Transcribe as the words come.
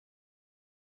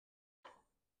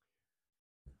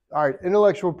All right,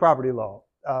 intellectual property law.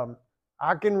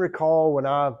 I can recall when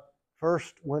I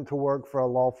first went to work for a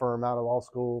law firm out of law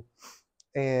school,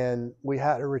 and we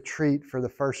had a retreat for the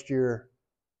first year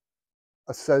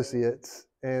associates.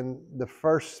 And the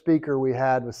first speaker we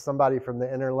had was somebody from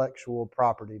the intellectual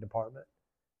property department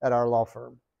at our law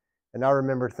firm. And I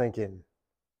remember thinking,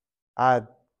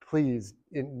 please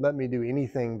let me do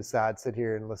anything besides sit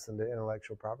here and listen to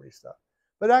intellectual property stuff.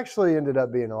 But it actually ended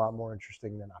up being a lot more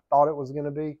interesting than I thought it was going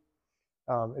to be.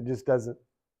 It just doesn't,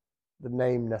 the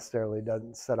name necessarily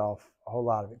doesn't set off a whole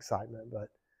lot of excitement, but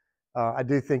I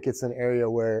do think it's an area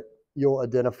where you'll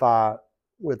identify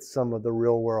with some of the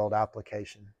real world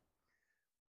application.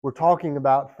 We're talking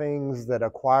about things that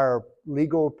acquire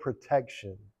legal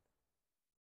protection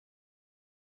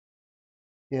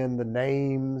in the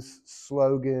names,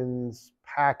 slogans,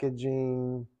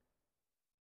 packaging,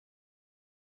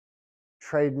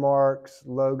 trademarks,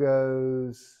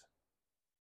 logos,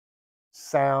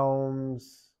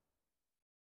 sounds,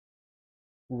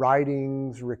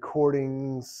 writings,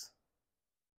 recordings,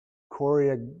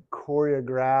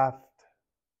 choreographed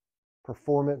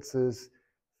performances,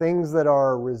 things that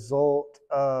are a result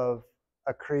of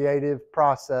a creative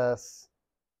process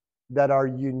that are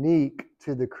unique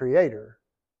to the creator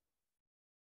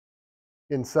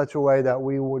in such a way that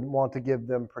we would want to give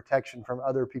them protection from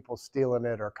other people stealing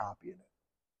it or copying it.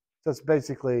 So it's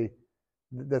basically,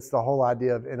 that's the whole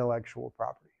idea of intellectual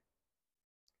property.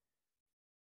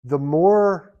 The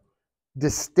more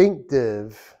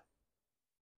distinctive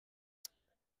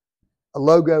a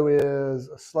logo is,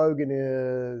 a slogan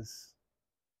is,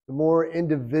 the more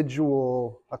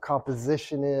individual a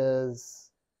composition is,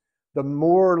 the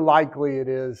more likely it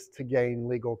is to gain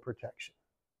legal protection.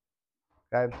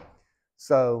 Okay?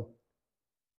 So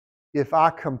if I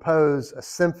compose a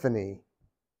symphony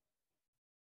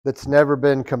that's never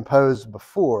been composed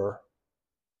before,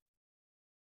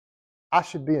 I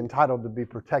should be entitled to be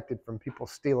protected from people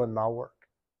stealing my work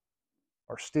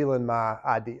or stealing my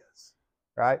ideas,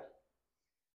 right?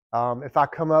 If I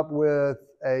come up with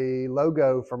a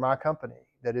logo for my company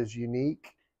that is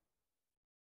unique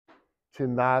to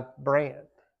my brand,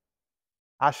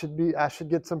 I should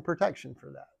get some protection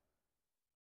for that.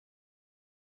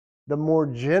 The more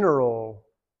general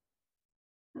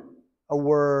a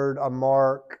word, a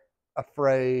mark, a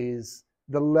phrase,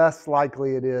 the less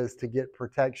likely it is to get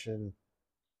protection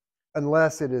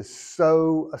unless it is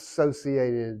so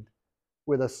associated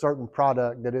with a certain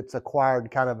product that it's acquired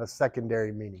kind of a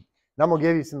secondary meaning. And I'm going to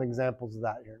give you some examples of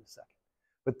that here in a second.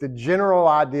 But the general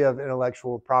idea of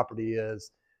intellectual property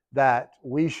is that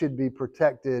we should be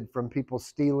protected from people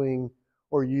stealing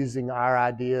or using our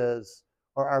ideas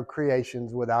or our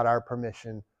creations without our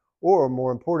permission, or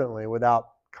more importantly, without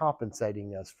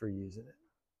compensating us for using it.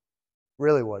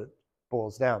 Really what it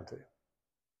boils down to.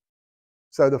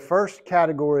 So the first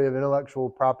category of intellectual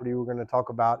property we're going to talk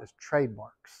about is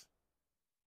trademarks.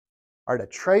 All right, a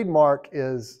trademark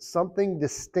is something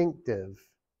distinctive.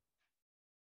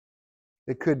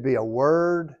 It could be a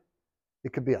word,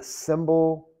 it could be a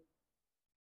symbol,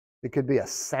 it could be a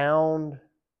sound, it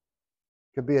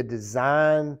could be a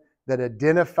design that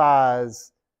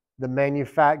identifies the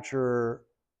manufacturer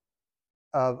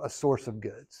of a source of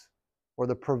goods or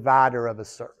the provider of a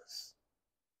service.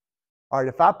 All right,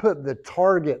 if I put the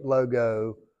Target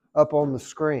logo up on the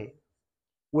screen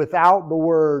without the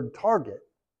word Target,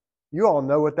 you all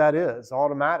know what that is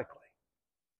automatically.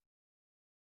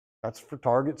 That's for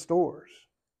Target stores.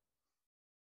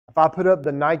 If I put up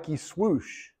the Nike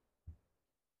swoosh,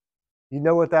 you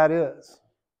know what that is.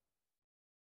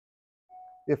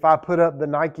 If I put up the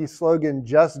Nike slogan,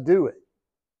 "Just do it,"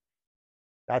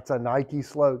 that's a Nike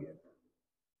slogan.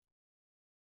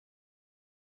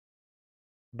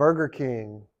 Burger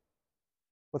King,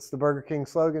 what's the Burger King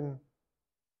slogan?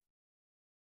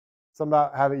 Something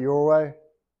about "have it your way."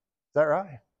 Is that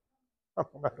right? I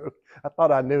don't know. I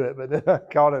thought I knew it, but then I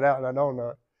called it out and I don't know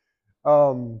it.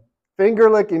 Finger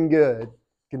licking good.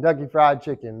 Kentucky Fried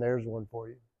Chicken, there's one for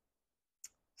you.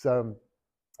 So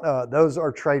those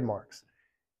are trademarks.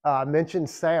 I mentioned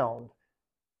sound.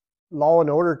 Law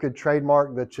and Order could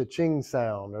trademark the cha-ching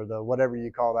sound or the whatever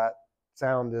you call that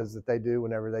sound is that they do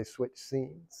whenever they switch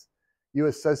scenes. You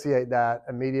associate that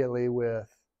immediately with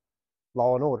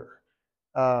Law and Order.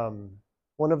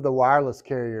 One of the wireless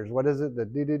carriers, what is it? The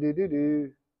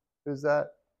do-do-do-do-do. Who's that?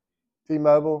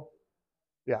 T-Mobile?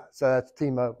 Yeah, so that's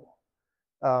T-Mobile.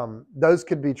 Those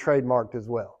could be trademarked as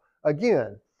well.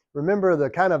 Again, remember the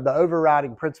kind of the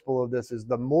overriding principle of this is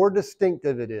the more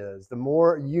distinctive it is, the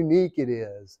more unique it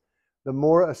is, the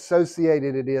more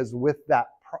associated it is with that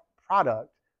product,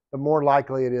 the more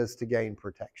likely it is to gain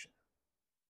protection.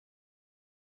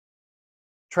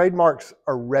 trademarks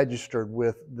are registered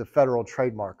with the Federal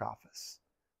Trademark Office.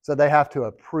 So they have to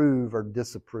approve or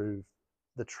disapprove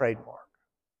the trademark.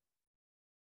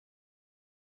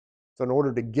 So in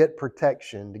order to get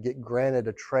protection, to get granted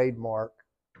a trademark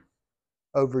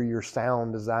over your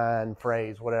sound, design,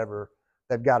 phrase, whatever,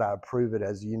 they've got to approve it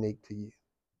as unique to you.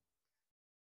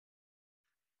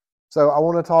 So I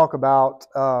want to talk about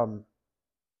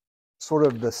sort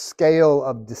of the scale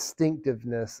of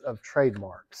distinctiveness of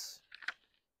trademarks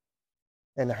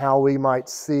and how we might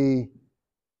see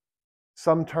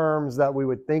some terms that we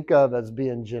would think of as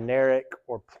being generic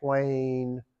or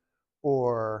plain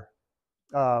or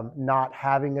not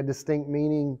having a distinct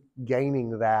meaning,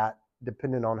 gaining that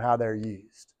depending on how they're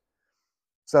used.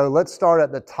 So let's start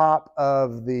at the top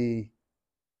of the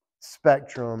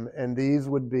spectrum, and these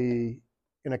would be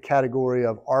in a category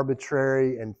of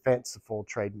arbitrary and fanciful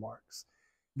trademarks.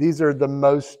 These are the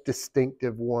most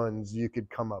distinctive ones you could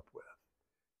come up with.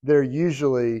 They're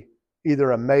usually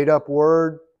either a made-up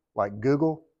word, like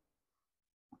Google,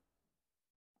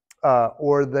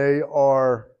 or they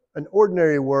are an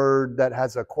ordinary word that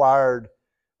has acquired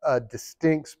a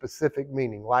distinct specific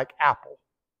meaning, like Apple,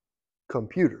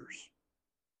 computers.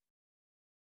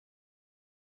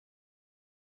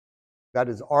 That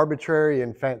is arbitrary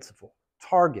and fanciful.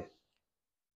 Target,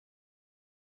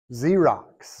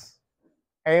 Xerox,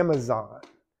 Amazon.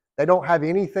 They don't have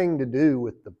anything to do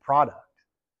with the product.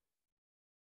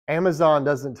 Amazon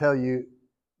doesn't tell you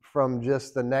from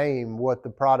just the name what the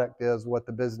product is, what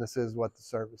the business is, what the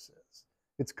service is.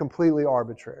 It's completely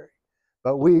arbitrary.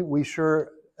 But we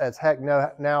sure as heck know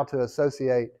now to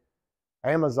associate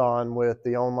Amazon with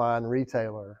the online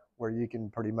retailer where you can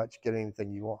pretty much get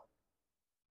anything you want.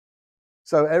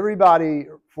 So everybody,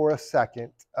 for a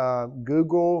second,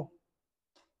 Google,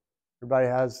 everybody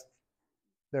has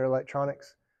their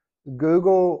electronics.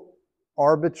 Google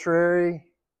arbitrary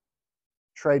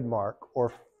trademark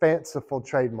or fanciful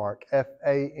trademark, Fanciful.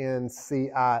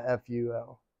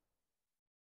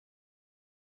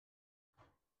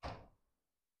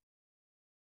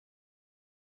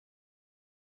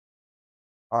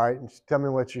 All right, just tell me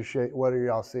what are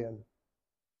y'all seeing?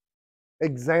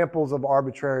 Examples of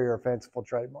arbitrary or fanciful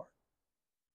trademark.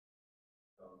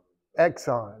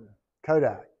 Exxon,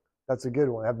 Kodak, that's a good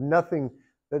one. Have nothing,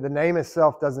 the name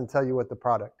itself doesn't tell you what the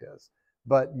product is,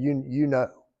 but you know.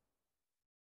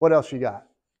 What else you got?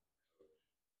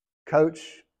 Coach,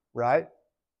 right?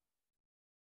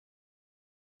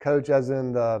 Coach as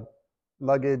in the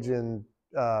luggage and,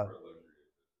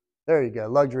 there you go,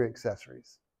 luxury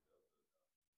accessories.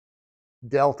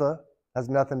 Delta has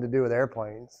nothing to do with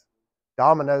airplanes.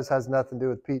 Domino's has nothing to do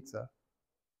with pizza.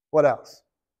 What else?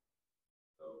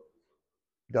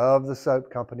 Dove, the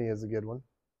soap company, is a good one.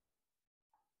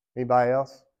 Anybody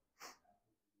else?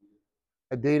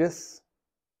 Adidas,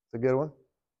 it's a good one.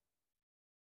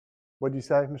 What did you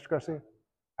say, Mr. Garcia?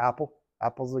 Apple.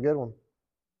 Apple's a good one.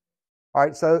 All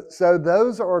right, so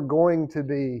those are going to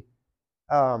be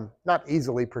not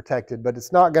easily protected, but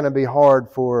it's not going to be hard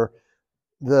for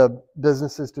the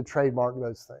businesses to trademark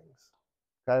those things.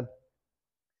 Okay.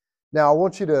 Now I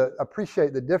want you to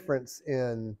appreciate the difference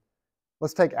in.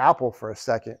 Let's take Apple for a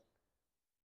second.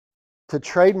 To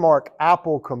trademark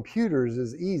Apple computers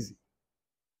is easy.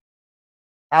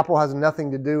 Apple has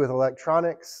nothing to do with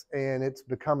electronics, and it's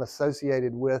become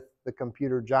associated with the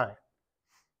computer giant.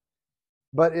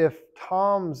 But if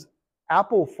Tom's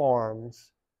Apple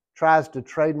Farms tries to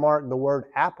trademark the word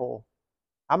Apple,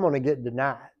 I'm going to get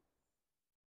denied.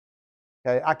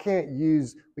 Okay,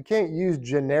 we can't use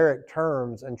generic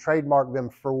terms and trademark them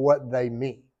for what they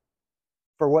mean,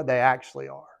 for what they actually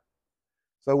are.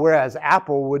 So whereas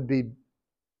Apple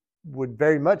would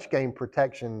very much gain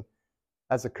protection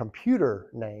as a computer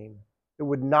name, it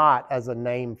would not as a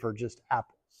name for just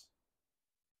apples.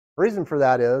 The reason for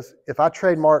that is if I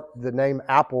trademark the name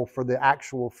Apple for the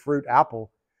actual fruit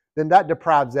apple, then that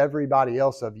deprives everybody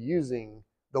else of using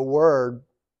the word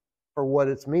for what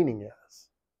its meaning is.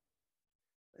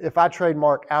 If I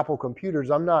trademark Apple computers,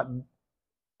 I'm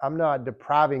not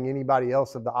depriving anybody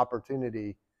else of the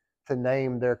opportunity to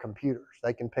name their computers.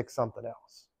 They can pick something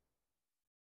else.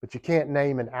 But you can't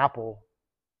name an apple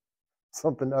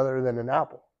something other than an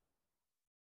apple.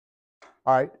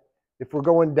 All right, if we're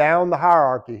going down the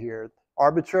hierarchy here,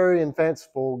 arbitrary and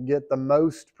fanciful get the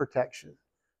most protection.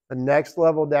 The next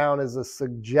level down is a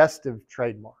suggestive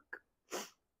trademark.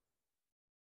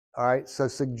 All right, so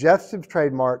suggestive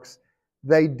trademarks,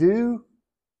 they do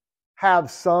have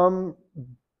some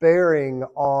bearing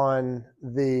on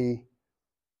the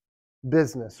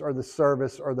business or the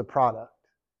service or the product,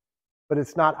 but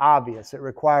it's not obvious. It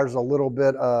requires a little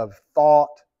bit of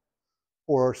thought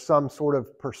or some sort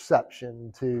of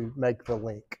perception to make the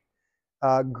link.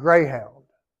 Greyhound,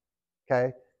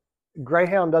 okay?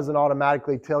 Greyhound doesn't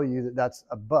automatically tell you that that's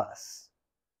a bus,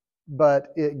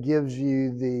 but it gives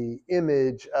you the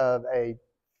image of a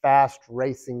fast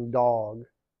racing dog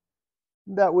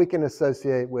that we can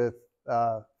associate with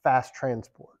fast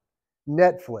transport.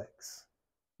 Netflix.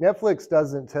 Netflix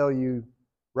doesn't tell you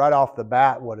right off the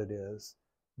bat what it is,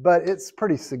 but it's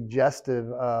pretty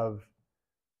suggestive of,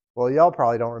 well, y'all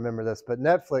probably don't remember this, but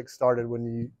Netflix started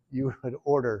when you would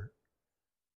order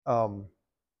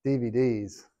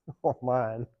DVDs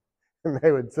online, and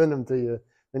they would send them to you.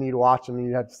 Then you'd watch them, and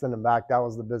you'd have to send them back. That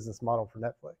was the business model for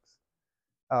Netflix.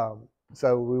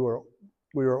 So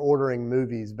we were ordering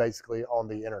movies basically on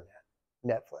the internet.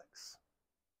 Netflix.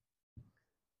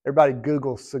 Everybody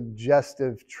Google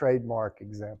suggestive trademark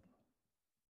example.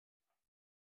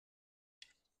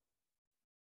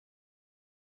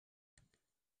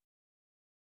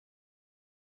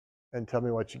 And tell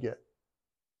me what you get.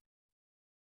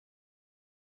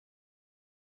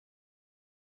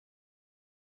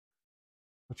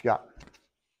 What you got?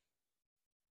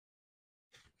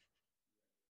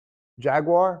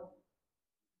 Jaguar?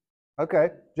 Okay,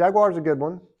 Jaguar's a good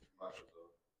one.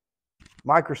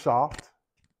 Microsoft.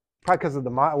 Probably because of the,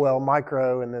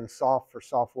 micro and then soft for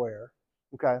software.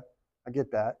 Okay, I get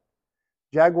that.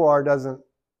 Jaguar doesn't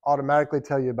automatically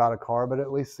tell you about a car, but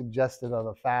at least suggestive of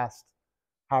a fast,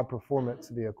 high-performance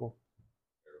vehicle.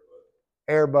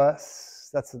 Airbus.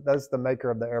 That's the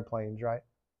maker of the airplanes, right?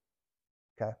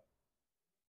 Okay.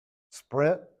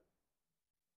 Sprint.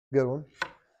 Good one.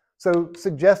 So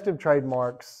suggestive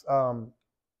trademarks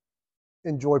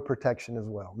enjoy protection as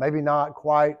well. Maybe not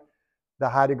quite the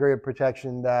high degree of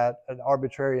protection that an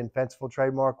arbitrary and fanciful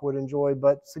trademark would enjoy,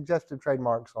 but suggestive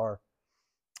trademarks are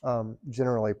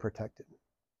generally protected.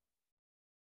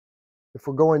 If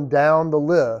we're going down the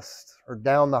list or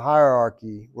down the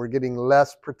hierarchy, we're getting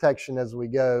less protection as we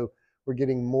go. We're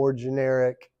getting more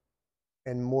generic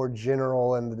and more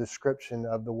general in the description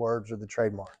of the words or the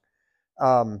trademark.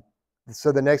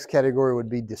 So the next category would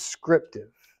be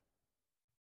descriptive.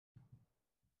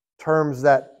 Terms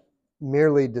that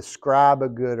merely describe a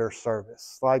good or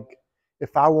service. Like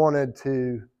if I wanted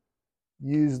to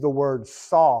use the word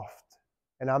soft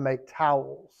and I make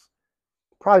towels,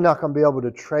 probably not going to be able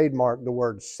to trademark the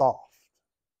word soft.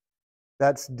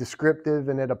 That's descriptive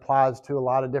and it applies to a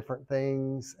lot of different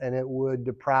things, and it would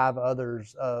deprive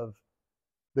others of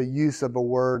the use of a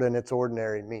word in its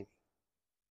ordinary meaning.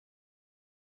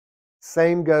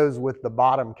 Same goes with the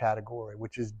bottom category,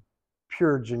 which is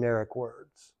pure generic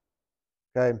words.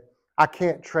 Okay, I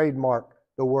can't trademark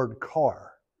the word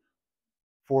car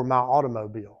for my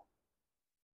automobile.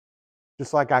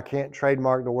 Just like I can't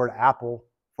trademark the word apple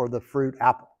for the fruit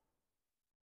apple.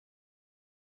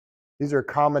 These are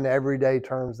common everyday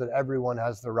terms that everyone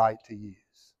has the right to use.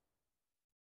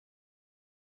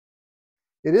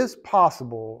 It is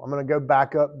possible, I'm going to go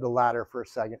back up the ladder for a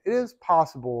second. It is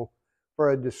possible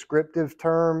for a descriptive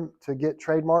term to get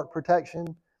trademark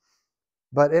protection,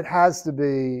 but it has to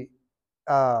be,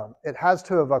 it has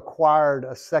to have acquired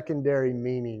a secondary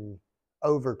meaning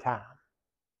over time,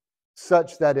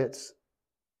 such that its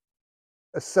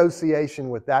association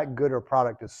with that good or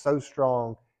product is so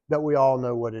strong that we all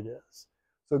know what it is.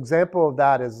 So example of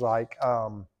that is like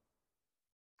the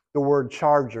word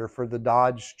charger for the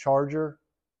Dodge Charger.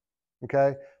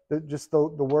 Okay, just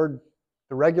the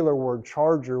regular word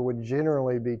charger would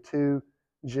generally be too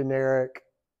generic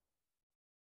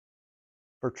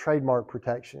for trademark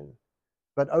protection.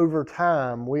 But over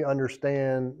time, we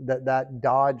understand that that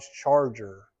Dodge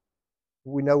Charger,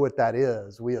 we know what that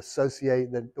is. We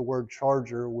associate the word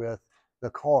charger with the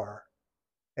car.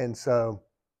 And so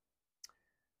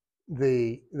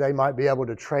they might be able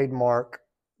to trademark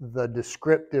the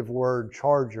descriptive word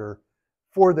charger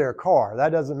for their car.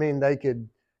 That doesn't mean they could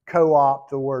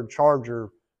co-opt the word charger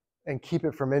and keep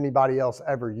it from anybody else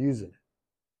ever using it.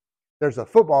 There's a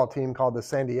football team called the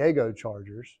San Diego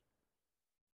Chargers.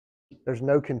 There's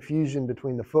no confusion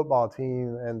between the football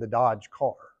team and the Dodge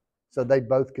car. So they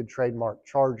both could trademark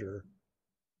Charger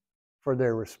for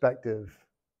their respective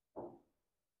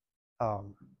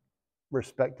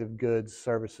goods,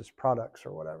 services, products,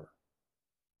 or whatever.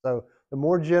 So the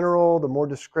more general, the more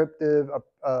descriptive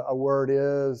a word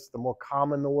is, the more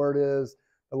common the word is,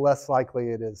 the less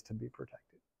likely it is to be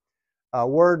protected. A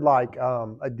word like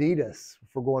Adidas,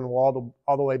 if we're going all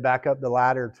the way back up the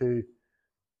ladder to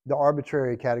the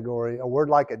arbitrary category, a word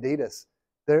like Adidas,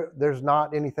 there's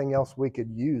not anything else we could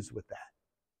use with that.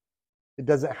 It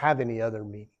doesn't have any other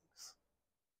meanings.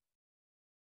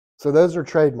 So those are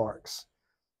trademarks.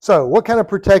 So what kind of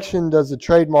protection does a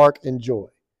trademark enjoy?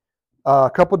 A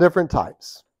couple different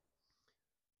types.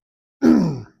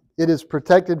 It is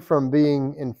protected from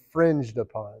being infringed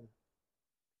upon,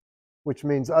 which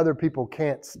means other people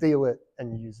can't steal it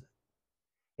and use it.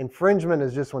 Infringement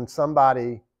is just when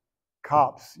somebody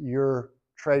cops your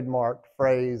trademark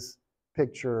phrase,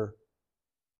 picture,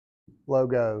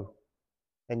 logo,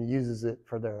 and uses it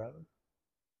for their own.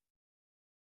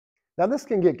 Now, this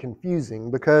can get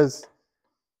confusing because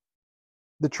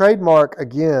the trademark,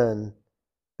 again,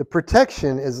 the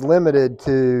protection is limited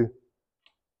to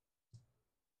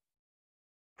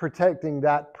protecting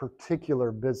that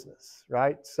particular business,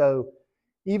 right? So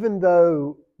even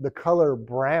though the color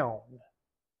brown,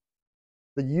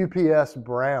 the UPS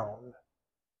brown,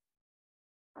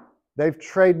 they've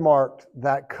trademarked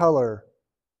that color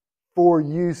for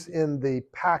use in the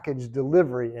package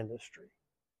delivery industry.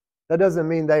 That doesn't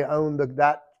mean they own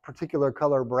that particular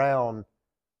color brown,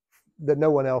 that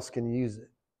no one else can use it.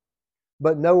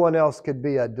 But no one else could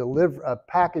be a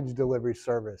package delivery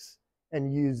service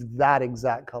and use that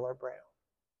exact color brown.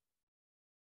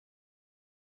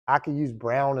 I could use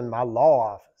brown in my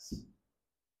law office.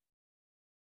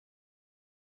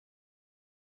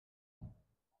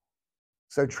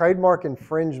 So trademark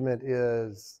infringement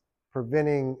is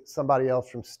preventing somebody else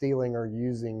from stealing or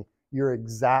using your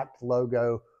exact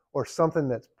logo or something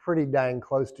that's pretty dang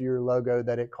close to your logo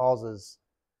that it causes,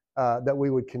 that we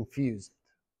would confuse it.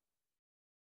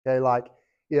 Okay, like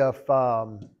if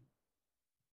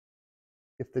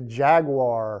the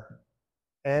Jaguar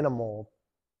animal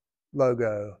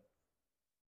logo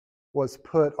was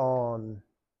put on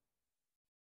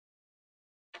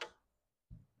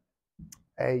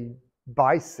a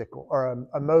bicycle or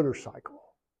a motorcycle,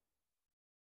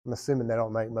 I'm assuming they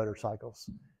don't make motorcycles,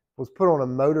 was put on a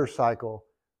motorcycle,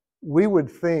 we would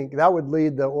think, that would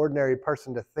lead the ordinary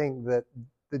person to think that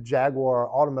the Jaguar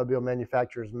automobile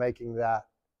manufacturer is making that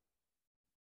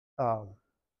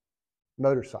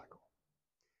motorcycle.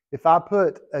 If I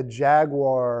put a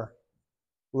Jaguar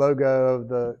logo of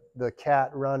the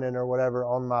cat running or whatever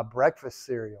on my breakfast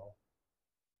cereal,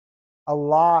 a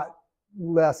lot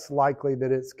less likely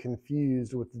that it's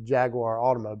confused with the Jaguar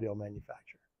automobile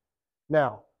manufacturer.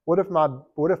 Now, what if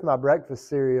my breakfast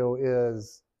cereal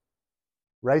is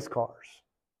race cars,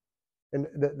 and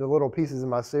the little pieces of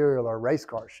my cereal are race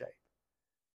car shaped,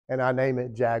 and I name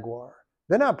it Jaguar?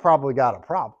 Then I probably got a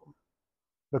problem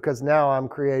because now I'm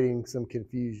creating some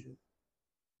confusion.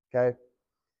 Okay,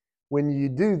 when you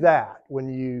do that,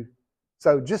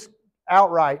 so just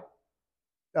outright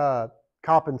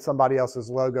copying somebody else's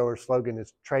logo or slogan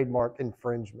is trademark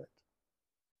infringement.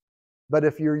 But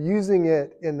if you're using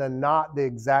it in not the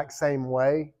exact same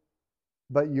way,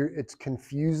 but it's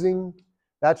confusing,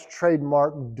 that's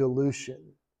trademark dilution.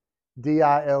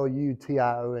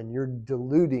 D-I-L-U-T-I-O-N. You're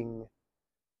diluting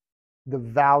the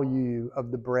value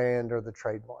of the brand or the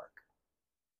trademark.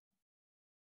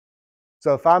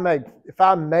 So if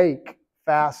I make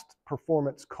fast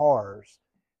performance cars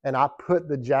and I put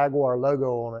the Jaguar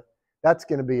logo on it, that's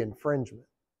going to be infringement.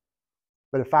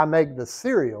 But if I make the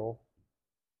cereal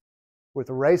with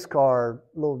a race car,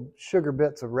 little sugar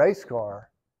bits of race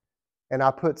car, and I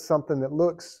put something that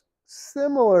looks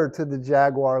similar to the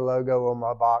Jaguar logo on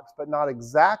my box, but not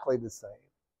exactly the same,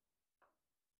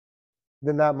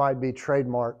 then that might be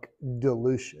trademark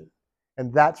dilution,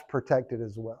 and that's protected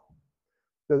as well.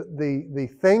 The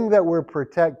thing that we're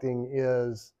protecting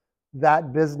is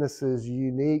that business's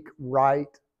unique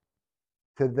right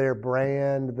to their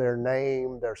brand, their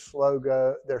name, their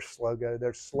slogan,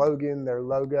 their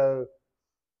logo,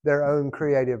 their own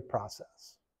creative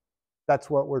process. That's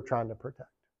what we're trying to protect.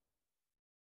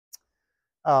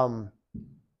 Let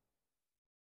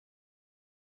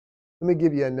me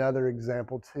give you another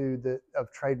example too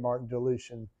of trademark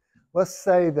dilution. Let's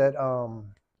say that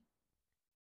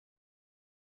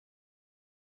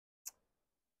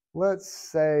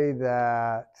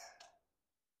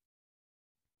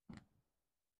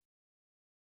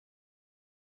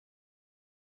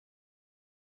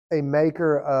a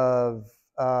maker of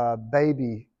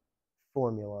baby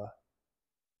formula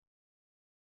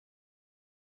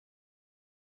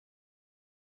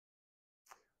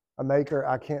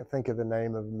I can't think of the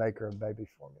name of a maker of baby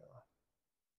formula.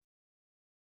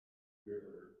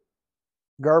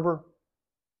 Gerber?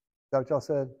 Is that what y'all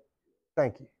said?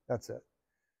 Thank you. That's it.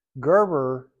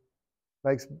 Gerber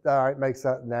makes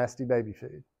that nasty baby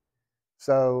food.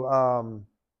 So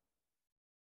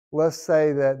let's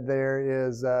say that there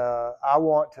is, I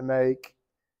want to make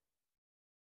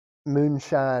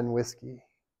moonshine whiskey,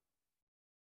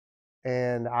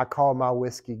 and I call my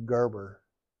whiskey Gerber.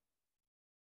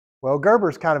 Well,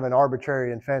 Gerber's kind of an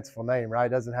arbitrary and fanciful name, right? It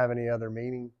doesn't have any other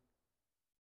meaning.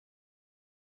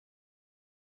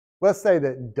 Let's say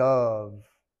that Dove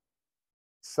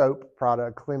soap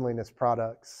product, cleanliness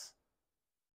products,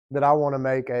 that I want to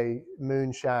make a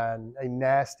moonshine, a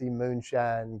nasty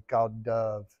moonshine called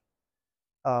Dove.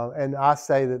 And I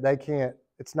say that they can't,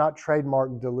 it's not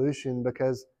trademark dilution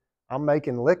because I'm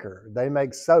making liquor. They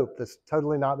make soap. That's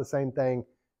totally not the same thing.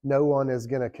 No one is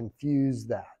going to confuse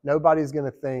that. Nobody's going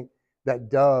to think that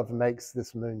Dove makes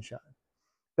this moonshine.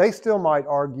 They still might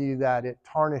argue that it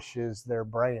tarnishes their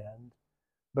brand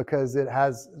because it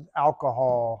has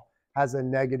alcohol, has a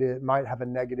negative, might have a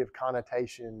negative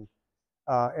connotation,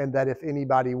 and that if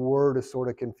anybody were to sort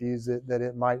of confuse it, that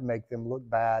it might make them look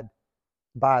bad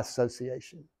by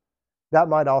association. That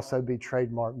might also be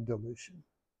trademark dilution.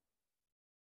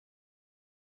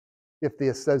 If the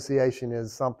association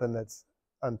is something that's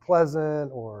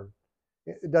unpleasant or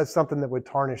it does something that would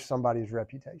tarnish somebody's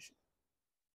reputation.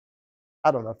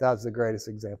 I don't know if that's the greatest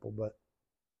example, but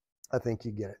I think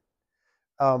you get it.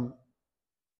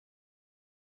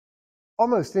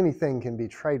 Almost anything can be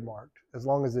trademarked as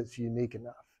long as it's unique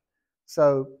enough.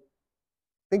 So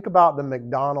think about the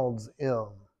McDonald's M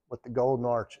with the golden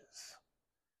arches.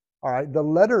 All right, the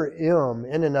letter M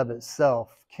in and of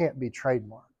itself can't be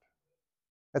trademarked.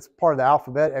 That's part of the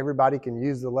alphabet. Everybody can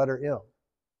use the letter M.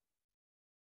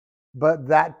 But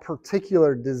that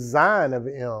particular design of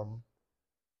M,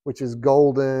 which is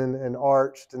golden and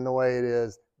arched in the way it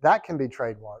is, that can be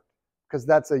trademarked because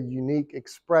that's a unique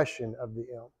expression of the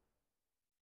M.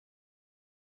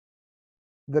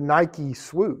 The Nike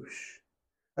swoosh.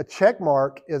 A check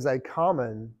mark is a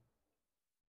common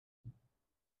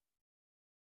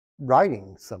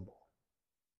writing symbol.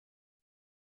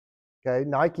 Okay,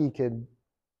 Nike could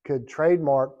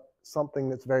trademark something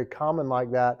that's very common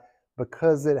like that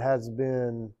because it has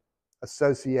been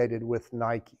associated with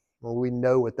Nike. Well, we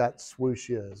know what that swoosh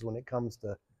is when it comes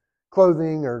to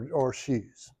clothing or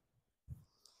shoes.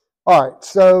 All right,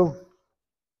 so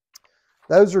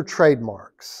those are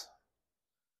trademarks.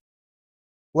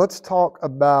 Let's talk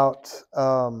about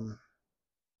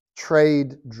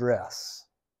trade dress.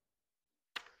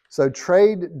 So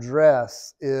trade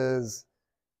dress is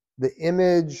the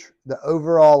image, the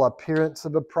overall appearance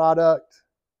of a product.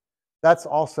 That's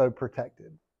also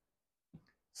protected.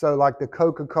 So like the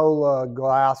Coca-Cola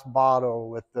glass bottle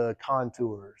with the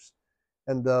contours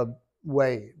and the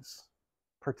waves,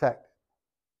 protected.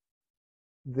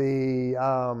 The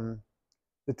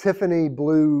Tiffany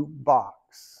blue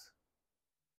box.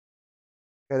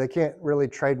 Okay, they can't really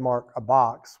trademark a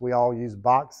box. We all use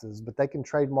boxes, but they can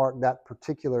trademark that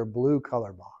particular blue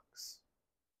color box.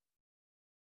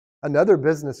 Another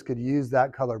business could use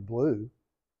that color blue,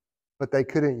 but they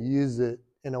couldn't use it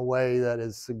in a way that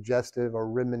is suggestive or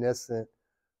reminiscent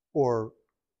or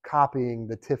copying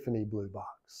the Tiffany blue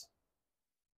box.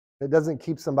 It doesn't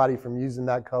keep somebody from using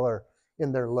that color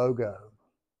in their logo,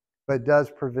 but it does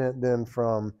prevent them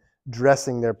from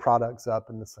dressing their products up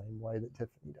in the same way that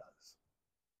Tiffany does.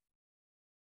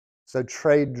 So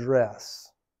trade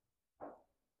dress.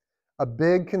 A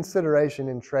big consideration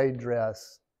in trade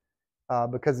dress,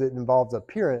 because it involves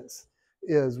appearance,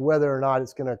 is whether or not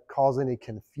it's going to cause any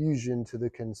confusion to the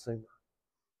consumer.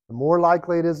 The more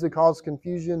likely it is to cause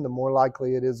confusion, the more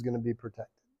likely it is going to be protected.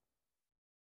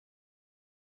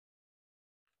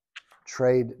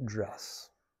 Trade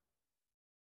dress.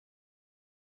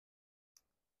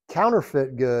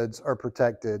 Counterfeit goods are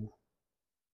protected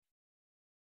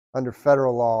under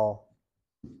federal law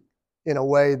in a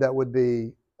way that would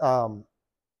be,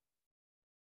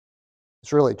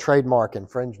 it's really trademark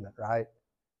infringement, right?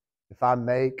 If I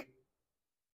make,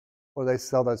 or they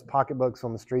sell those pocketbooks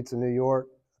on the streets of New York,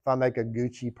 if I make a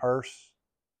Gucci purse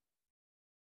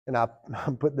and I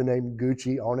put the name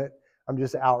Gucci on it, I'm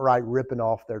just outright ripping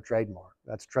off their trademark.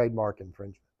 That's trademark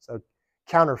infringement. So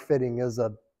counterfeiting is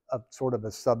a sort of a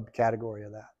subcategory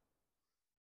of that.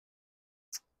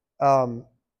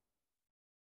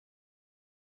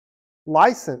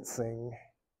 Licensing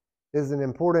is an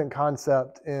important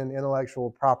concept in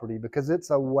intellectual property because it's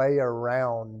a way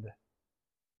around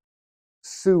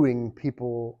suing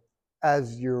people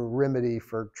as your remedy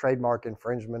for trademark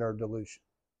infringement or dilution.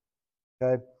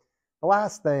 Okay? The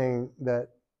last thing that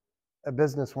a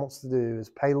business wants to do is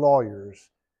pay lawyers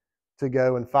to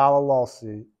go and file a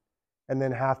lawsuit and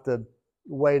then have to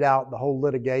wait out the whole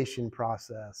litigation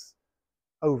process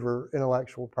over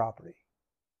intellectual property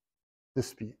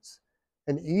disputes.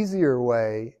 An easier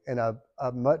way and a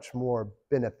much more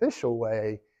beneficial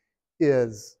way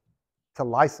is to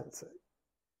license it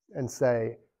and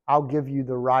say, I'll give you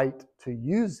the right to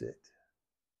use it,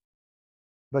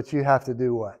 but you have to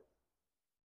do what?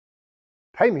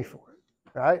 Pay me for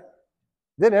it, right?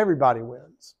 Then everybody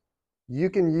wins. You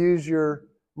can use your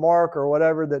mark or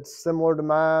whatever that's similar to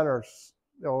mine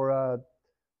or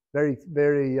very,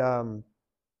 very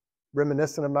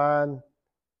reminiscent of mine,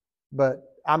 but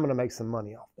I'm going to make some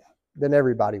money off that. Then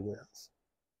everybody wins.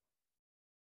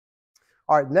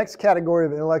 All right, next category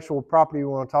of intellectual property we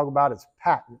want to talk about is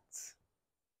patents.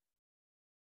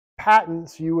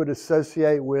 Patents you would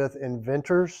associate with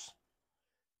inventors.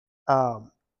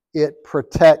 It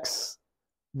protects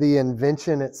the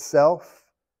invention itself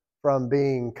from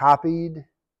being copied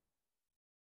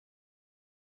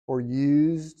or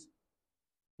used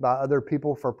by other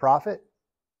people for profit.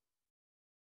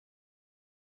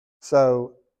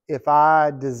 So if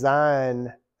I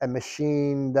design a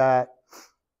machine that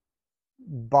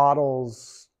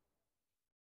bottles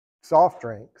soft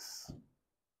drinks,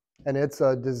 and it's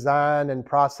a design and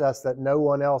process that no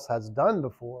one else has done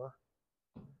before,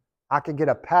 I could get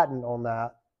a patent on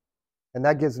that, and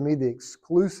that gives me the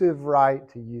exclusive right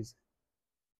to use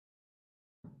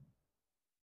it.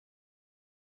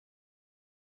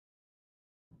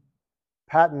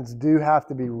 Patents do have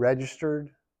to be registered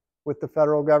with the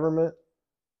federal government,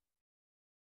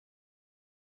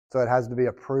 so it has to be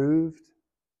approved.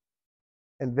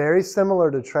 And very similar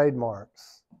to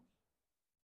trademarks,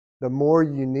 the more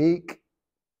unique,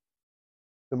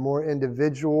 the more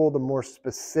individual, the more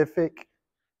specific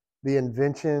the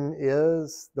invention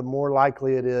is, the more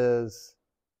likely it is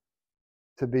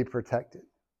to be protected.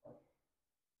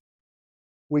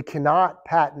 We cannot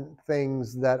patent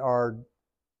things that are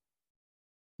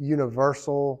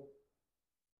universal,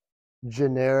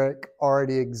 generic,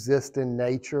 already exist in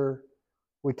nature.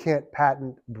 We can't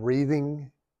patent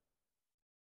breathing.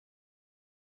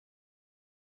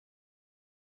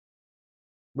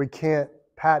 We can't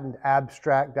patent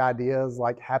abstract ideas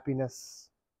like happiness,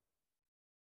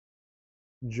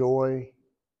 joy.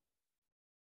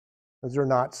 Those are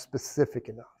not specific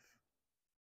enough.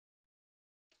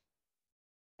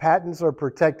 Patents are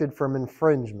protected from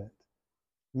infringement,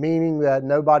 meaning that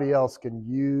nobody else can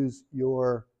use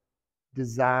your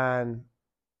design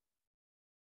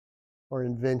or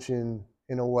invention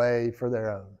in a way for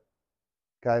their own.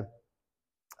 Okay?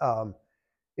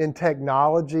 In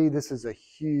technology, this is a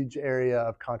huge area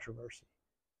of controversy.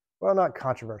 Well, not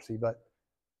controversy, but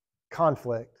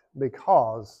conflict,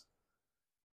 because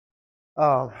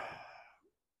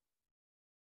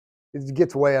it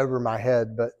gets way over my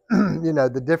head, but you know,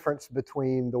 the difference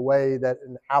between the way that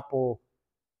an Apple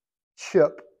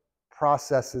chip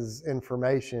processes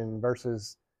information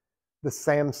versus the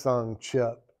Samsung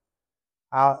chip.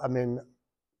 I mean,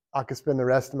 I could spend the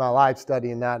rest of my life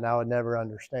studying that and I would never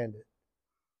understand it.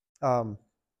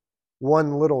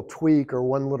 One little tweak or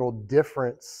one little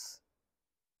difference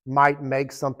might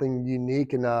make something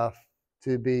unique enough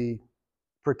to be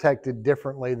protected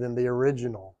differently than the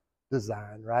original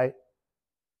design, right?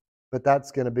 But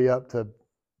that's going to be up to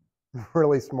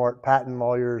really smart patent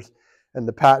lawyers and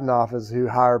the patent office who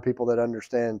hire people that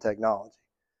understand technology.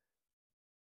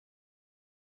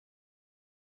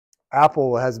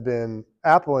 Apple and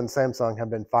Samsung have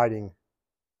been fighting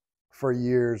for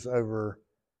years over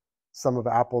some of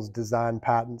Apple's design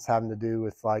patents having to do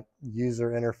with like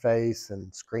user interface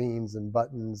and screens and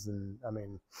buttons and I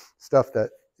mean stuff that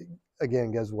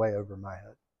again goes way over my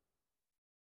head.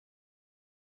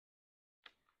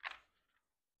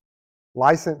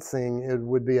 Licensing, it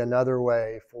would be another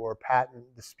way for patent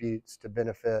disputes to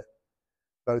benefit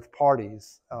both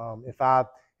parties.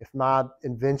 If my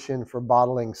invention for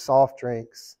bottling soft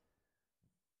drinks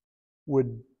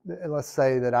would, let's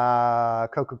say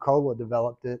that Coca-Cola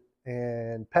developed it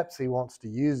and Pepsi wants to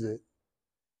use it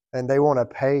and they want to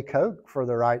pay Coke for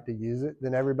the right to use it,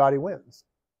 then everybody wins.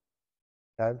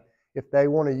 Okay? If they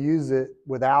want to use it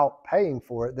without paying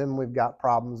for it, then we've got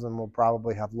problems and we'll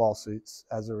probably have lawsuits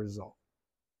as a result.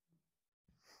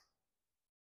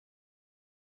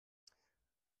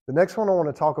 The next one I want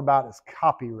to talk about is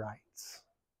copyrights.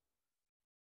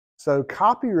 So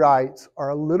copyrights are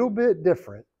a little bit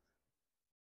different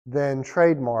than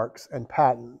trademarks and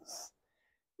patents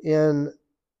in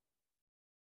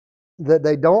that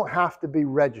they don't have to be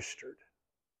registered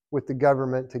with the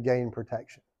government to gain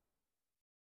protection.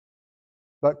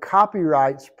 But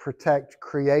copyrights protect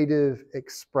creative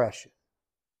expression,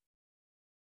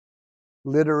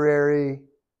 literary,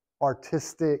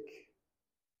 artistic,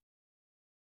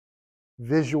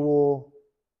 visual,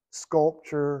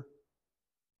 sculpture,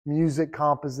 music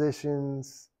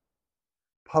compositions,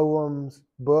 poems,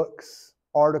 books,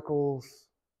 articles,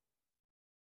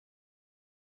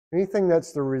 anything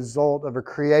that's the result of a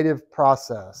creative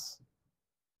process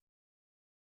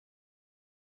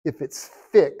if it's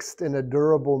fixed in a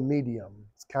durable medium,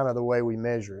 it's kind of the way we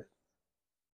measure it,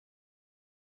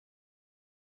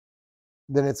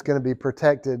 then it's going to be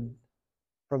protected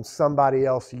from somebody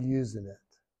else using it.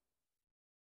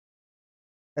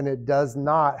 And it does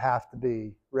not have to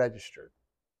be registered.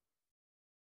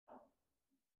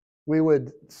 We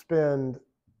would spend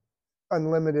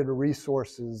unlimited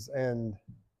resources and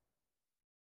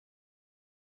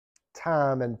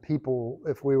time and people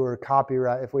if we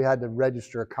had to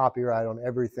register a copyright on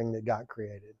everything that got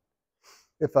created.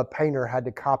 If a painter had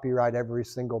to copyright every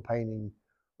single painting,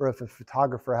 or if a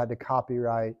photographer had to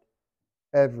copyright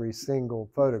every single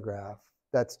photograph,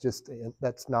 that's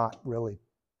not really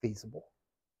feasible.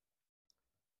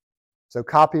 So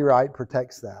copyright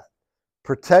protects that.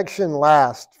 Protection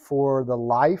lasts for the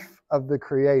life of the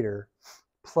creator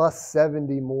plus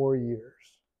 70 more years.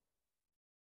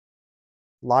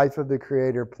 Life of the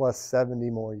creator plus 70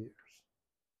 more years.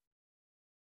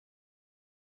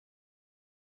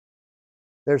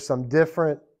 There's some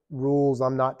different rules.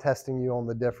 I'm not testing you on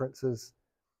the differences.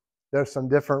 There's some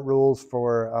different rules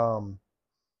for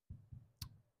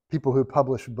people who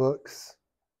publish books.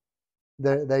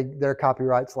 Their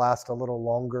copyrights last a little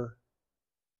longer.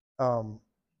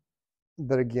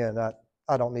 But again,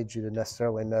 I don't need you to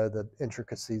necessarily know the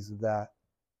intricacies of that.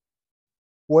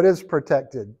 What is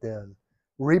protected then?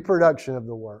 Reproduction of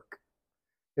the work.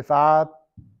 If I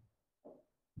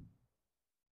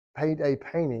paint a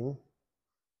painting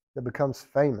that becomes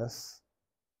famous,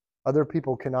 other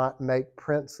people cannot make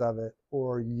prints of it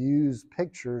or use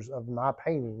pictures of my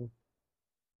painting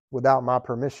without my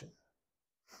permission.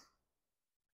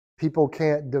 People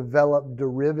can't develop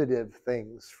derivative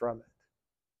things from it.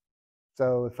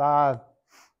 So if I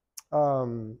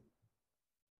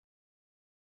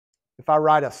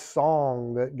write a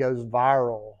song that goes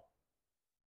viral,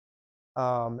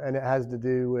 and it has to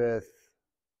do with,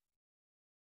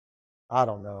 I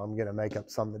don't know, I'm going to make up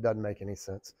something that doesn't make any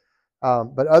sense.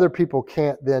 But other people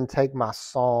can't then take my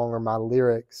song or my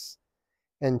lyrics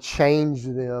and change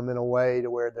them in a way to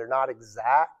where they're not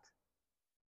exact,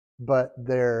 but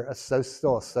they're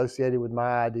still associated with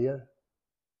my idea.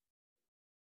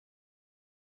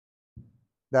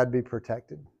 That'd be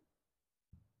protected.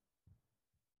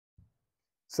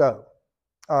 So,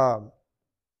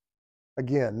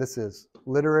 again, this is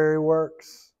literary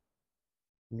works,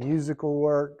 musical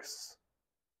works,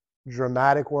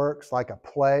 dramatic works like a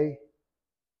play,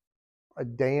 a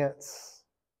dance,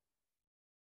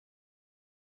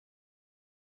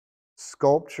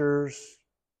 sculptures,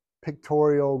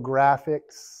 pictorial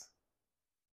graphics.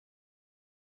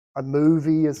 A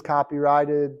movie is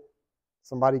copyrighted.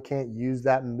 Somebody can't use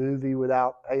that movie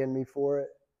without paying me for it.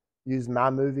 Use my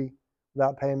movie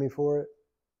without paying me for it.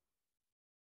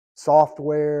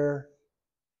 Software,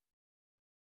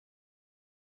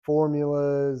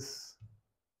 formulas,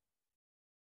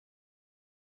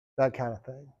 that kind of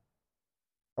thing.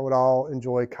 I would all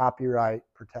enjoy copyright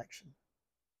protection.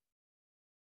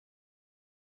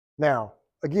 Now,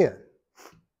 again,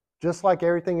 just like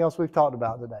everything else we've talked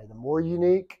about today, the more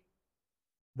unique,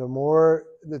 the more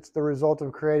it's the result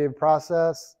of creative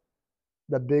process,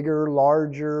 the bigger,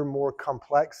 larger, more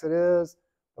complex it is,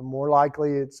 the more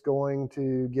likely it's going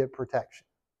to get protection.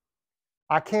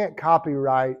 I can't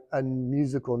copyright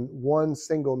one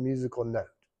single musical note.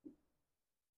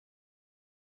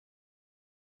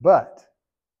 But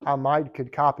I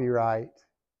could copyright,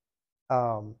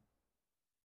 the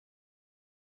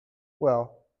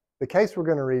case we're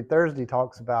going to read Thursday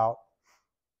talks about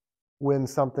when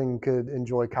something could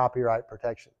enjoy copyright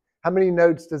protection. How many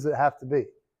notes does it have to be?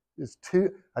 Is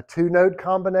a two-note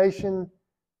combination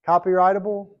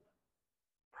copyrightable?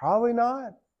 Probably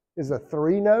not. Is a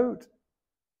three-note?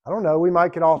 I don't know. We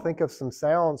could all think of some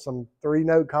sounds, some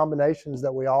three-note combinations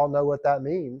that we all know what that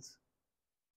means.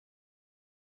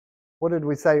 What did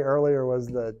we say earlier was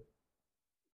the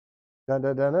dun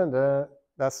dun dun dun dun?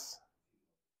 That's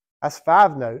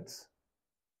 5 notes.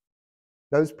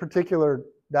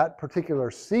 That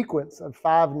particular sequence of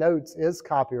 5 notes is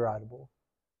copyrightable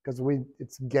because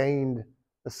it's gained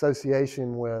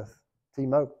association with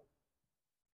T-Mobile.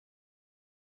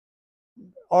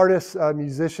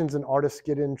 Musicians and artists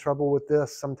get in trouble with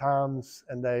this sometimes,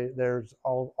 and there's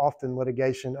often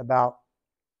litigation about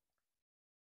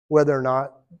whether or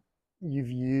not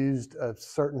you've used a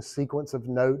certain sequence of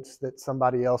notes that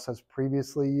somebody else has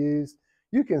previously used.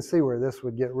 You can see where this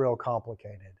would get real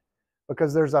complicated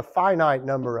because there's a finite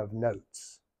number of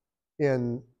notes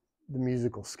in the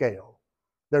musical scale.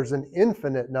 There's an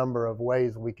infinite number of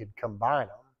ways we could combine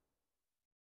them.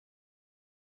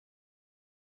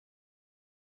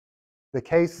 The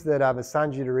case that I've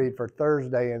assigned you to read for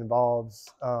Thursday involves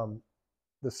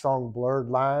the song Blurred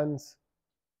Lines.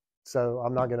 So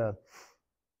I'm not going to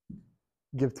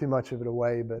give too much of it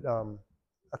away, but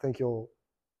I think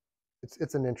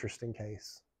it's an interesting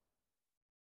case.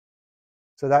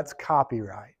 So that's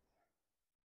copyright.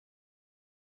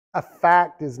 A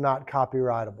fact is not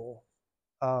copyrightable.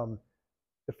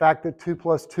 The fact that 2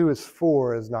 + 2 is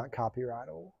 4 is not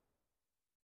copyrightable.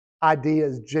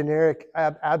 Ideas, generic,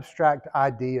 abstract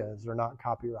ideas are not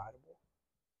copyrightable.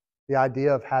 The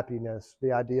idea of happiness,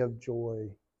 the idea of joy,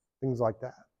 things like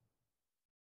that.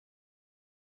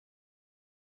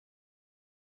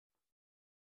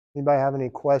 Anybody have any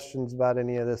questions about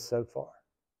any of this so far?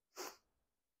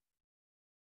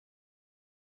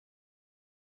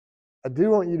 I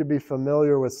do want you to be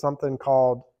familiar with something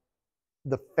called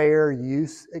the fair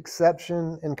use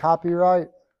exception in copyright.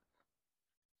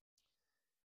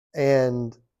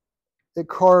 And it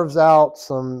carves out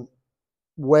some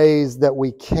ways that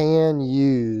we can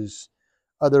use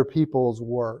other people's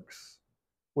works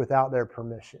without their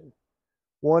permission.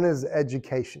 One is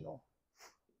educational.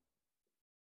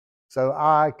 So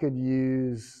I could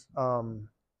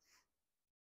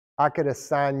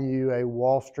assign you a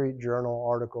Wall Street Journal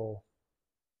article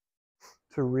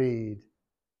to read.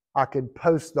 I could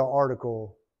post the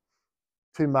article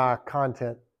to my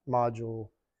content module,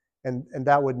 and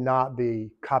that would not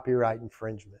be copyright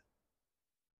infringement.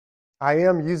 I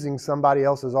am using somebody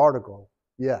else's article,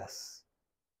 yes,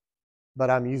 but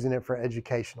I'm using it for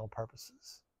educational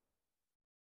purposes.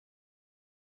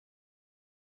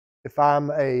 If I'm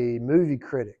a movie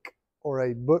critic or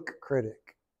a book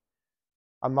critic,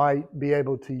 I might be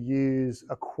able to use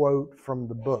a quote from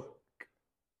the book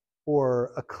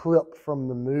or a clip from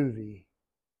the movie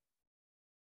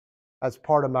as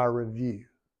part of my review.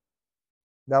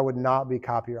 That would not be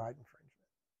copyright infringement.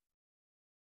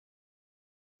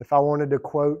 If I wanted to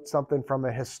quote something from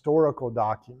a historical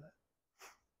document,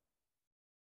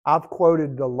 I've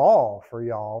quoted the law for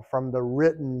y'all from the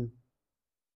written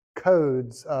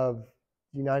codes of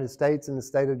the United States and the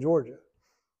state of Georgia.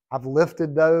 I've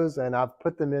lifted those and I've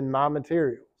put them in my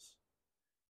materials.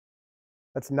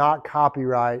 That's not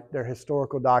copyright. They're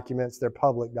historical documents. They're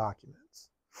public documents.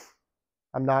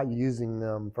 I'm not using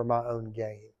them for my own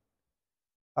gain.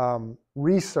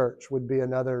 Research would be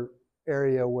another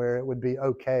area where it would be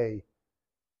okay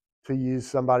to use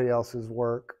somebody else's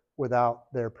work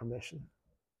without their permission.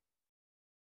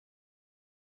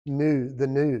 The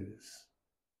news.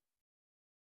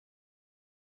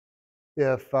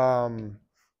 If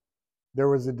there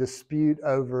was a dispute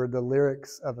over the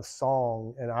lyrics of a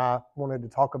song and I wanted to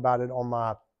talk about it on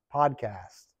my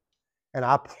podcast, and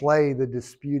I play the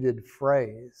disputed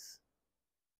phrase,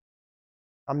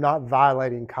 I'm not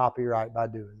violating copyright by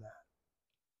doing that.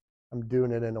 I'm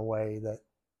doing it in a way that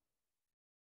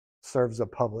serves a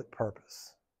public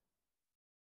purpose.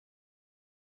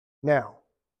 Now,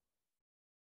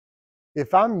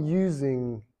 if I'm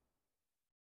using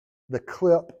the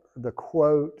clip, the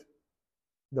quote,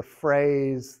 the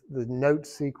phrase, the note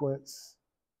sequence,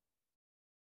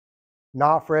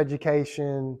 not for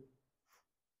education,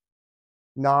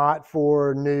 not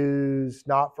for news,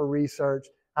 not for research,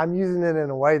 I'm using it in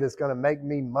a way that's going to make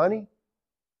me money,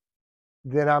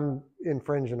 then I'm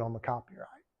infringing on the copyright.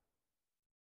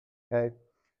 Okay?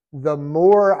 The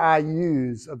more I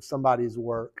use of somebody's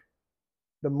work,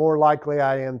 the more likely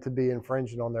I am to be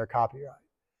infringing on their copyright.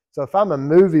 So if I'm a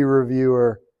movie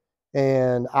reviewer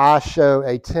and I show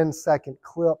a 10-second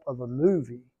clip of a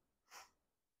movie,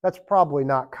 that's probably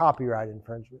not copyright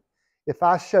infringement. If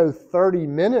I show 30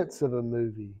 minutes of a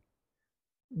movie,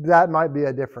 that might be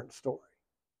a different story.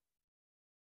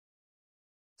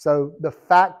 So the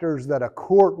factors that a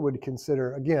court would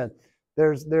consider, again,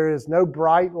 there is no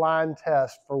bright line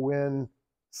test for when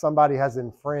somebody has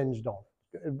infringed on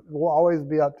it. It will always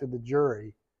be up to the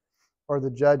jury or the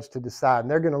judge to decide.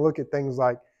 And they're going to look at things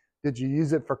like, did you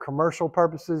use it for commercial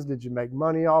purposes? Did you make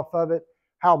money off of it?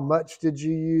 How much did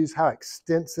you use? How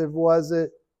extensive was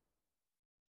it?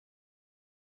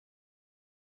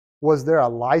 Was there a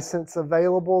license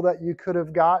available that you could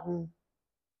have gotten?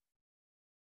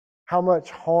 How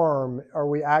much harm are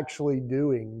we actually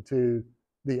doing to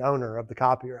the owner of the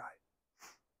copyright?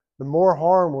 The more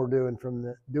harm we're doing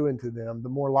to them, the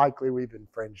more likely we've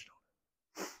infringed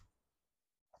on it.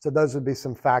 So those would be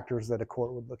some factors that a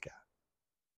court would look at.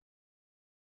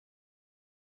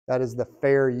 That is the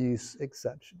fair use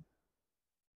exception.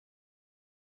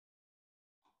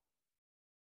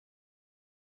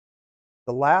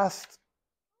 The last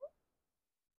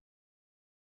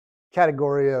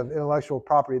category of intellectual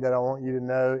property that I want you to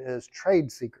know is trade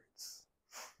secrets.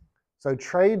 So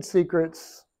trade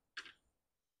secrets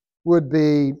would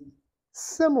be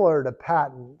similar to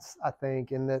patents, I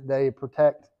think, in that they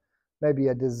protect maybe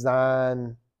a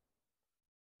design,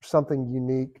 something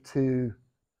unique to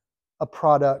a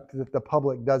product that the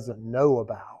public doesn't know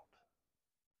about.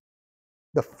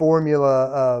 The formula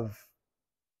of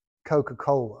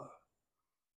Coca-Cola,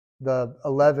 the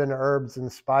 11 herbs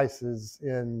and spices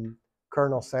in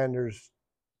Colonel Sanders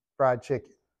fried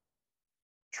chicken,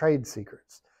 trade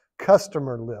secrets,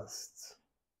 customer lists,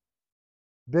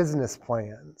 business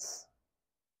plans,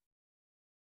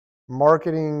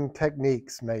 marketing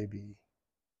techniques maybe,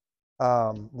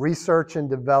 research and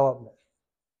development.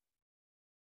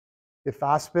 If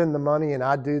I spend the money and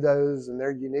I do those and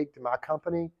they're unique to my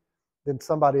company, then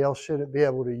somebody else shouldn't be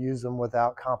able to use them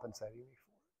without compensating me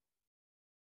for it.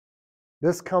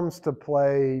 This comes to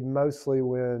play mostly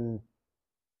when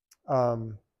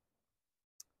an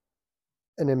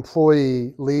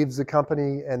employee leaves the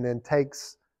company and then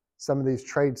takes some of these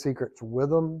trade secrets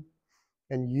with them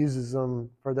and uses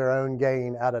them for their own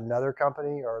gain at another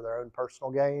company or their own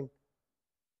personal gain.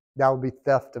 That would be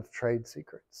theft of trade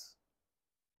secrets.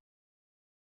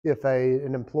 If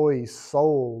an employee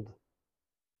sold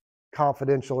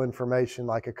confidential information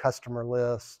like a customer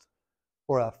list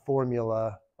or a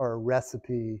formula or a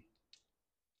recipe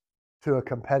to a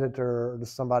competitor or to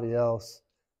somebody else,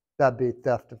 that'd be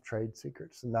theft of trade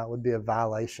secrets, and that would be a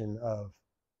violation of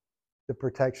the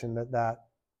protection that that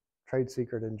trade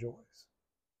secret enjoys.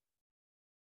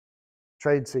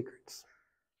 Trade secrets.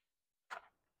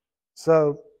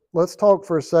 So let's talk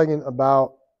for a second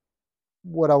about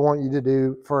what I want you to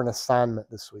do for an assignment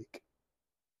this week.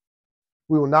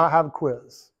 We will not have a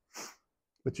quiz,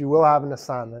 but you will have an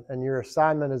assignment, and your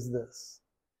assignment is this.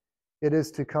 It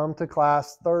is to come to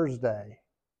class Thursday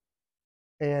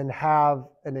and have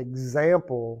an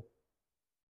example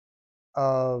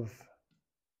of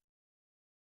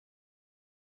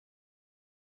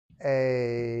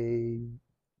I'm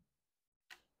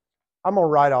going to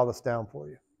write all this down for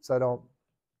you, so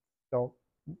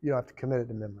you don't have to commit it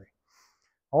to memory.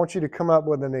 I want you to come up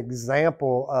with an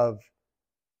example of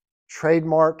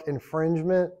trademark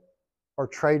infringement or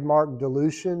trademark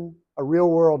dilution, a real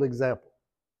world example.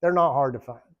 They're not hard to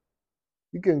find.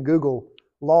 You can Google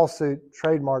lawsuit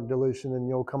trademark dilution and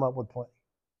you'll come up with plenty.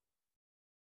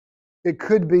 It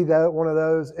could be one of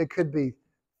those. It could be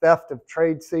theft of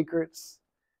trade secrets.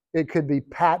 It could be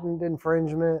patent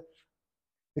infringement.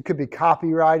 It could be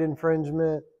copyright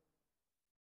infringement.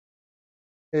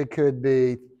 It could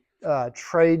be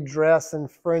trade dress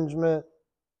infringement.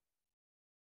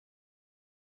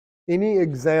 Any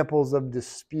examples of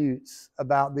disputes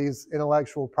about these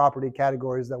intellectual property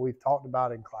categories that we've talked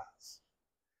about in class?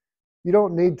 You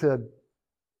don't need to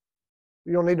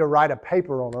write a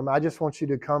paper on them. I just want you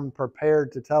to come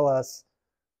prepared to tell us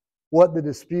what the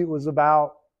dispute was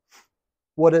about,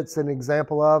 what it's an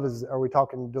example of. Are we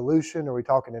talking dilution? Are we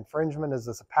talking infringement? Is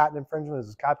this a patent infringement? Is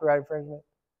this copyright infringement?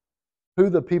 Who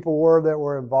the people were that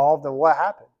were involved and what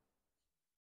happened.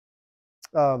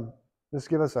 Just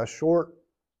give us a short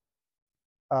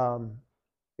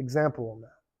example on that.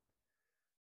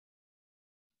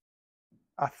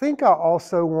 I think I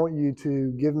also want you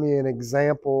to give me an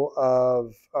example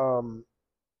of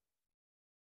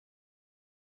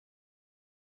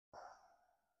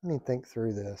let me think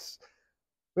through this.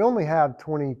 We only have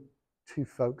 22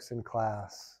 folks in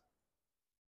class.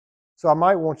 So I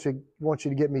might want you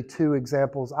to get me 2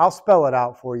 examples. I'll spell it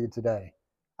out for you today.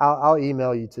 I'll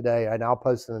email you today and I'll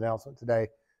post an announcement today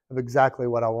of exactly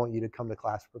what I want you to come to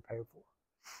class prepared for.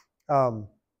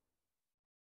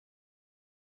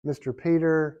 Mr.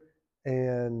 Peter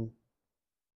and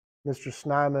Mr.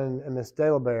 Snyman and Ms.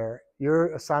 Delabere,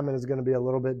 your assignment is going to be a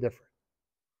little bit different.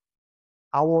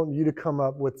 I want you to come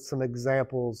up with some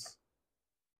examples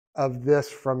of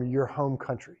this from your home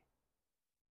country.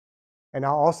 And I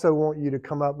also want you to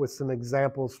come up with some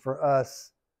examples for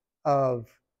us of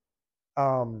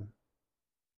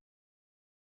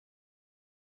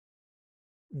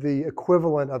the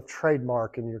equivalent of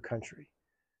trademark in your country.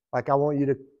 Like I want you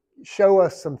to show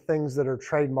us some things that are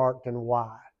trademarked and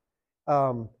why.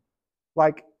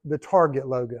 Like the Target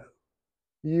logo.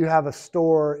 You have a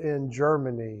store in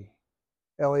Germany,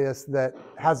 Elias, that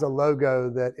has a logo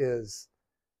that is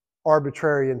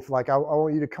arbitrary, and like I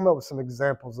want you to come up with some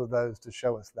examples of those to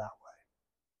show us that way.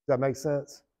 Does that make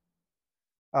sense?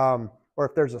 Or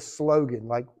if there's a slogan,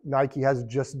 like Nike has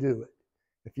 "Just Do It."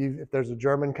 If there's a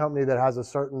German company that has a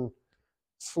certain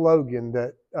slogan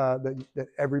that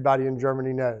everybody in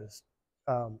Germany knows,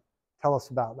 tell us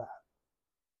about that.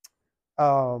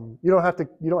 You don't have to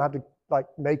like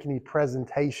make any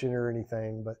presentation or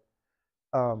anything, but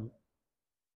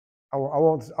I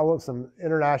want some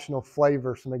international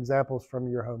flavor, some examples from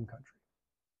your home country.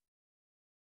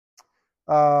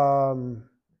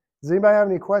 Does anybody have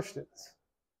any questions?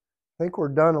 I think we're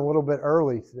done a little bit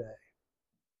early today.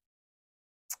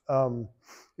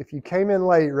 If you came in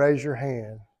late, raise your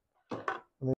hand.